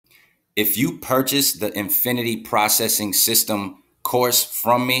If you purchase the Infinity Processing System course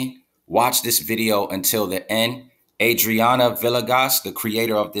from me, watch this video until the end. Adriana Villegas, the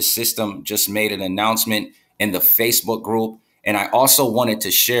creator of this system, just made an announcement in the Facebook group. And I also wanted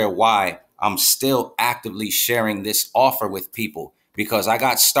to share why I'm still actively sharing this offer with people, because I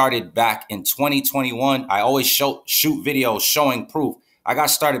got started back in 2021. I always shoot videos showing proof. I got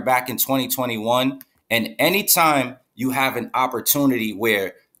started back in 2021. And anytime you have an opportunity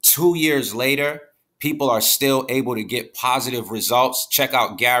where 2 years later, people are still able to get positive results. Check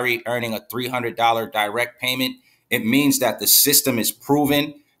out Gary earning a $300 direct payment. It means that the system is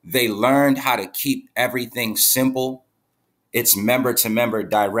proven. They learned how to keep everything simple. It's member to member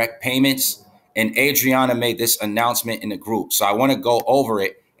direct payments. And Adriana made this announcement in the group. So I want to go over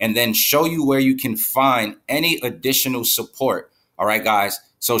it and then show you where you can find any additional support. All right, guys.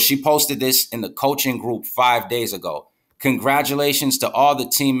 So she posted this in the coaching group 5 days ago. Congratulations to all the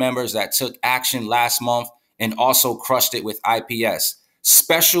team members that took action last month and also crushed it with IPS.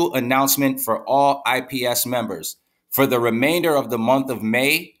 Special announcement for all IPS members. For the remainder of the month of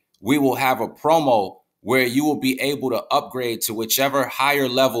May, we will have a promo where you will be able to upgrade to whichever higher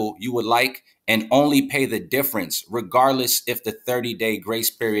level you would like and only pay the difference, regardless if the 30-day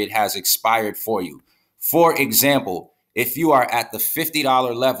grace period has expired for you. For example, if you are at the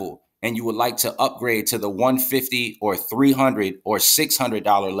 $50 level and you would like to upgrade to the $150 or $300 or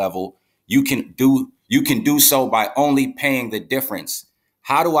 $600 level, you can do so by only paying the difference.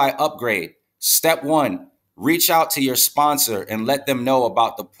 How do I upgrade? Step one, reach out to your sponsor and let them know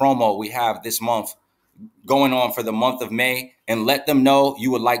about the promo we have this month going on for the month of May, and let them know you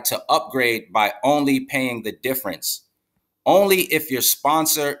would like to upgrade by only paying the difference. Only if your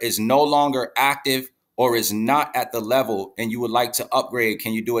sponsor is no longer active or is not at the level and you would like to upgrade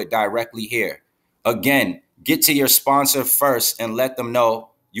can you do it directly here. Again, get to your sponsor first and let them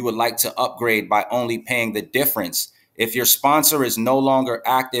know you would like to upgrade by only paying the difference. If your sponsor is no longer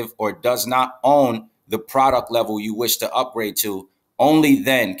active or does not own the product level you wish to upgrade to, only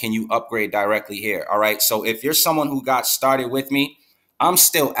then can you upgrade directly here. All right. So if you're someone who got started with me, I'm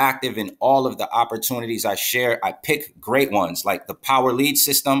still active in all of the opportunities I share. I pick great ones like the Power Lead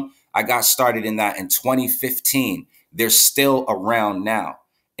system. I got started in that in 2015. They're still around now.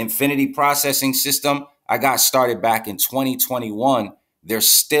 Infinity Processing System, I got started back in 2021. They're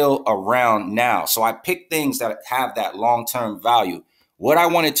still around now. So I pick things that have that long-term value. What I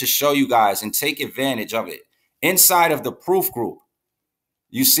wanted to show you guys and take advantage of it inside of the proof group.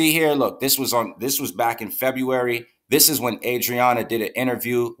 You see here, look, this was back in February. This is when Adriana did an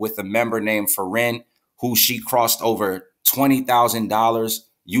interview with a member named Farin, who she crossed over $20,000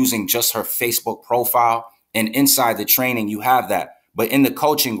 using just her Facebook profile. And inside the training, you have that. But in the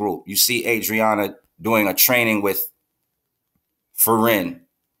coaching group, you see Adriana doing a training with Farin.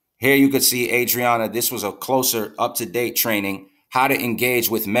 Here you could see Adriana. This was a closer, up-to-date training, how to engage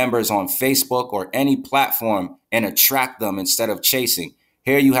with members on Facebook or any platform and attract them instead of chasing.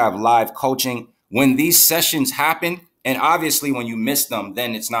 Here you have live coaching. When these sessions happen, and obviously when you miss them,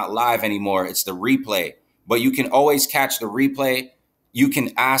 then it's not live anymore. It's the replay. But you can always catch the replay. You can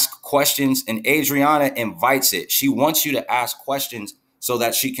ask questions, and Adriana invites it. She wants you to ask questions so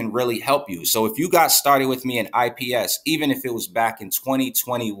that she can really help you. So if you got started with me in IPS, even if it was back in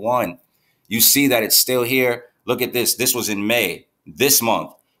 2021, you see that it's still here. Look at this. This was in May, this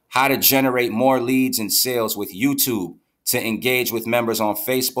month. How to generate more leads and sales with YouTube to engage with members on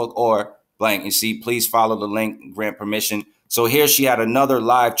Facebook or blank. You see, please follow the link, grant permission. So here she had another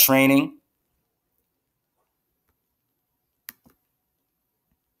live training.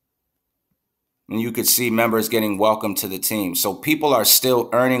 And you could see members getting welcome to the team. So people are still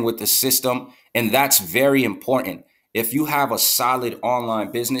earning with the system. And that's very important. If you have a solid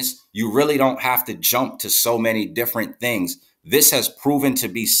online business, you really don't have to jump to so many different things. This has proven to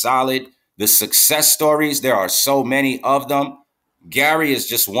be solid. The success stories, there are so many of them. Gary is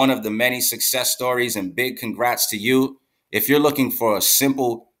just one of the many success stories, and big congrats to you. If you're looking for a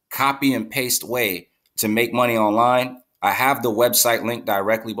simple copy and paste way to make money online, I have the website link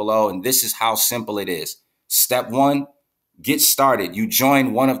directly below, and this is how simple it is. Step one, get started. You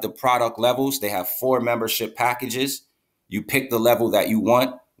join one of the product levels. They have 4 membership packages. You pick the level that you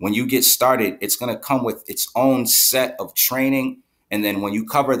want. When you get started, it's going to come with its own set of training. And then when you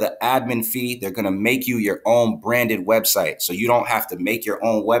cover the admin fee, they're going to make you your own branded website. So you don't have to make your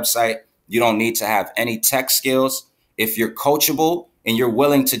own website. You don't need to have any tech skills. If you're coachable and you're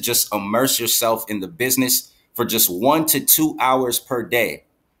willing to just immerse yourself in the business for just 1 to 2 hours per day,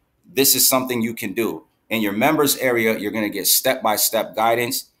 this is something you can do. In your members area, you're going to get step-by-step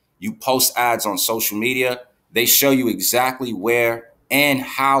guidance. You post ads on social media. They show you exactly where and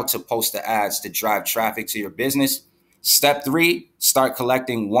how to post the ads to drive traffic to your business. Step 3, start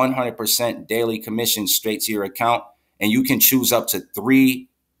collecting 100% daily commissions straight to your account. And you can choose up to 3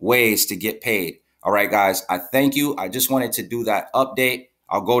 ways to get paid. All right, guys, I thank you. I just wanted to do that update.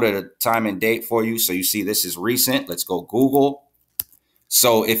 I'll go to the time and date for you. So you see this is recent. Let's go Google.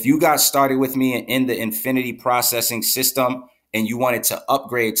 So if you got started with me in the Infinity processing system and you wanted to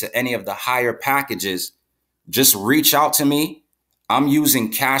upgrade to any of the higher packages, just reach out to me. I'm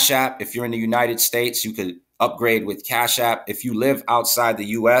using Cash App. If you're in the United States, you could upgrade with Cash App. If you live outside the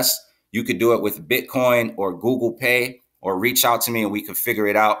US, you could do it with Bitcoin or Google Pay, or reach out to me and we could figure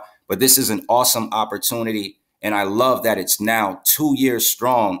it out. But this is an awesome opportunity. And I love that it's now 2 years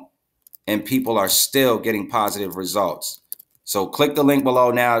strong and people are still getting positive results. So click the link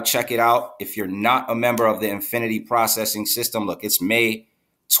below now, check it out. If you're not a member of the Infinity processing system, look, it's May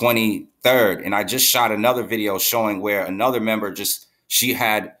 23rd. And I just shot another video showing where another member she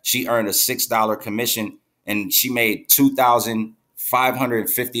earned a $6 commission and she made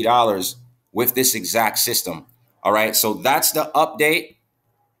 $2,550 with this exact system. All right, so that's the update.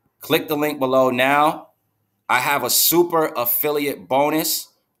 Click the link below now. I have a super affiliate bonus.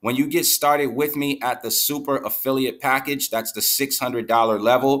 When you get started with me at the super affiliate package, that's the $600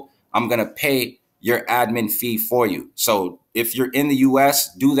 level, I'm going to pay your admin fee for you. So if you're in the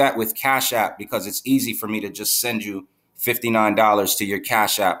US, do that with Cash App because it's easy for me to just send you $59 to your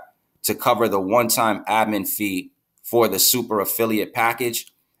Cash App to cover the one-time admin fee for the super affiliate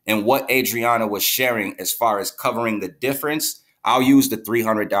package. And what Adriana was sharing as far as covering the difference, I'll use the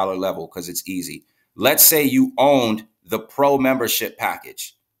 $300 level because it's easy. Let's say you owned the pro membership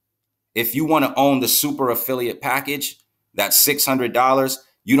package. If you want to own the super affiliate package, that's $600.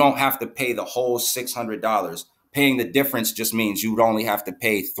 You don't have to pay the whole $600. Paying the difference just means you'd only have to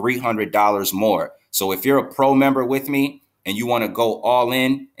pay $300 more. So if you're a pro member with me and you want to go all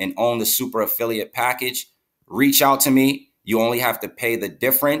in and own the super affiliate package, reach out to me. You only have to pay the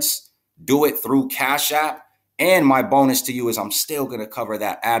difference. Do it through Cash App. And my bonus to you is I'm still going to cover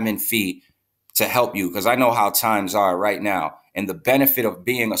that admin fee to help you because I know how times are right now. And the benefit of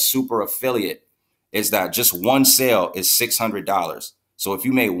being a super affiliate is that just one sale is $600. So if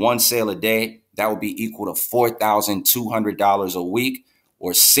you made one sale a day, that would be equal to $4,200 a week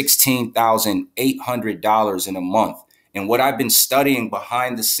or $16,800 in a month. And what I've been studying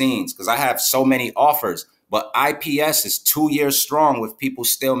behind the scenes, because I have so many offers, but IPS is 2 years strong with people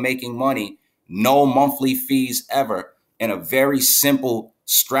still making money, no monthly fees ever, and a very simple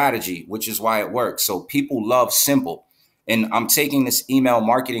strategy, which is why it works. So people love simple. And I'm taking this email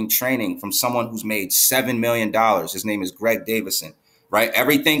marketing training from someone who's made $7 million. His name is Greg Davison, right?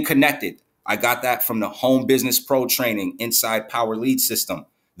 Everything connected. I got that from the Home Business Pro training inside Power Lead System,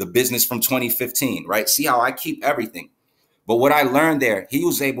 the business from 2015, right? See how I keep everything. But what I learned there, he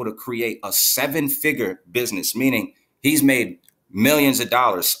was able to create a 7-figure business, meaning he's made millions of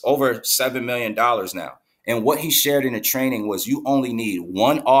dollars, over $7 million now. And what he shared in the training was you only need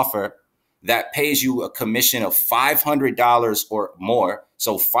one offer that pays you a commission of $500 or more.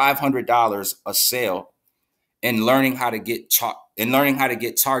 So $500 a sale, and learning how to get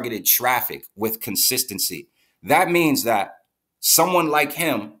targeted traffic with consistency. That means that someone like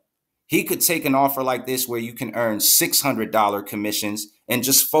him, he could take an offer like this where you can earn $600 commissions and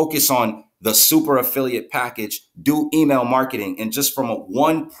just focus on the super affiliate package, do email marketing, and just from a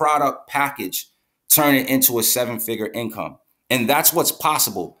one product package, turn it into a 7-figure income. And that's what's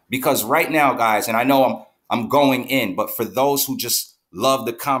possible because right now, guys, and I know I'm going in, but for those who just love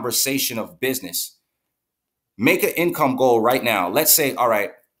the conversation of business, make an income goal right now. Let's say, all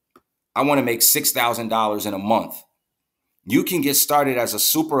right, I want to make $6,000 in a month. You can get started as a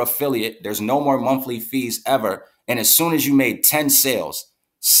super affiliate. There's no more monthly fees ever. And as soon as you made 10 sales,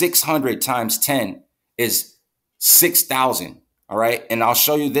 600 times 10 is 6,000. All right. And I'll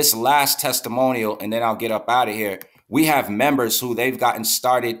show you this last testimonial and then I'll get up out of here. We have members who they've gotten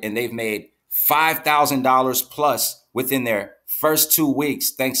started and they've made $5,000 plus within their first 2 weeks,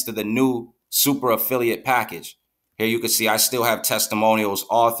 thanks to the new super affiliate package. Here you can see I still have testimonials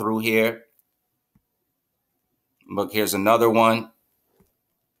all through here. Look, here's another one.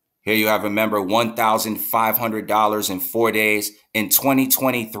 Here you have a member, $1,500 in 4 days in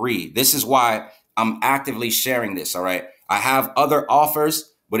 2023. This is why I'm actively sharing this, all right? I have other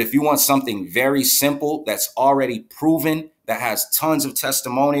offers, but if you want something very simple that's already proven, that has tons of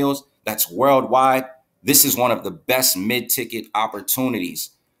testimonials, that's worldwide, this is one of the best mid-ticket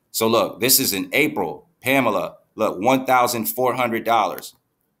opportunities. So look, this is in April. Pamela, look, $1,400.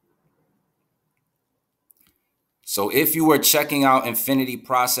 So if you were checking out Infinity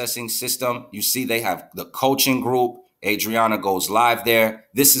Processing System, you see they have the coaching group, Adriana goes live there.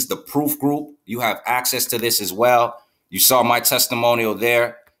 This is the proof group. You have access to this as well. You saw my testimonial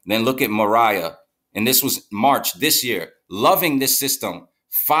there. Then look at Mariah. And this was March this year. Loving this system.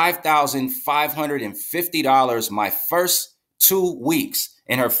 $5,550 my first 2 weeks.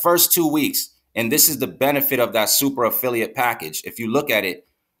 In her first 2 weeks. And this is the benefit of that super affiliate package. If you look at it,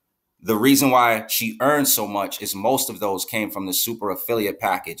 the reason why she earned so much is most of those came from the super affiliate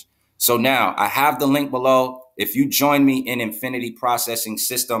package. So now I have the link below. If you join me in Infinity Processing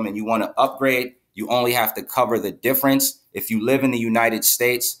System and you want to upgrade, you only have to cover the difference. If you live in the United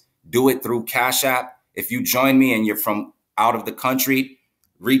States, do it through Cash App. If you join me and you're from out of the country,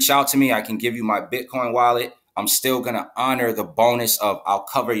 reach out to me. I can give you my Bitcoin wallet. I'm still going to honor the bonus of I'll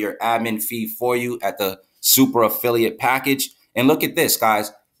cover your admin fee for you at the super affiliate package. And look at this,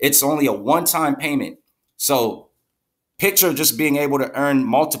 guys. It's only a one-time payment. So picture just being able to earn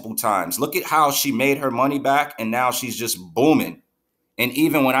multiple times. Look at how she made her money back and now she's just booming. And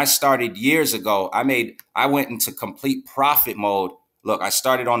even when I started years ago, I went into complete profit mode. Look, I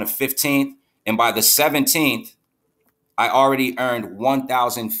started on the 15th and by the 17th, I already earned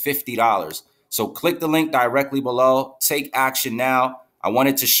 $1,050. So click the link directly below. Take action now. I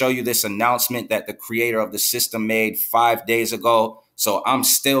wanted to show you this announcement that the creator of the system made 5 days ago. So I'm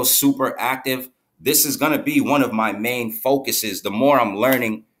still super active. This is going to be one of my main focuses. The more I'm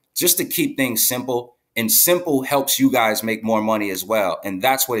learning, just to keep things simple. And simple helps you guys make more money as well. And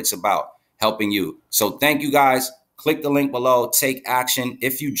that's what it's about, helping you. So thank you guys. Click the link below. Take action.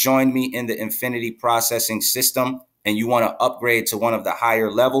 If you join me in the Infinity Processing System and you want to upgrade to one of the higher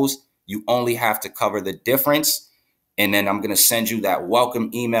levels, you only have to cover the difference. And then I'm going to send you that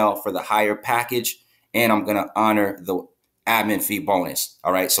welcome email for the higher package. And I'm going to honor the admin fee bonus.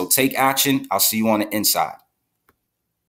 All right. So take action. I'll see you on the inside.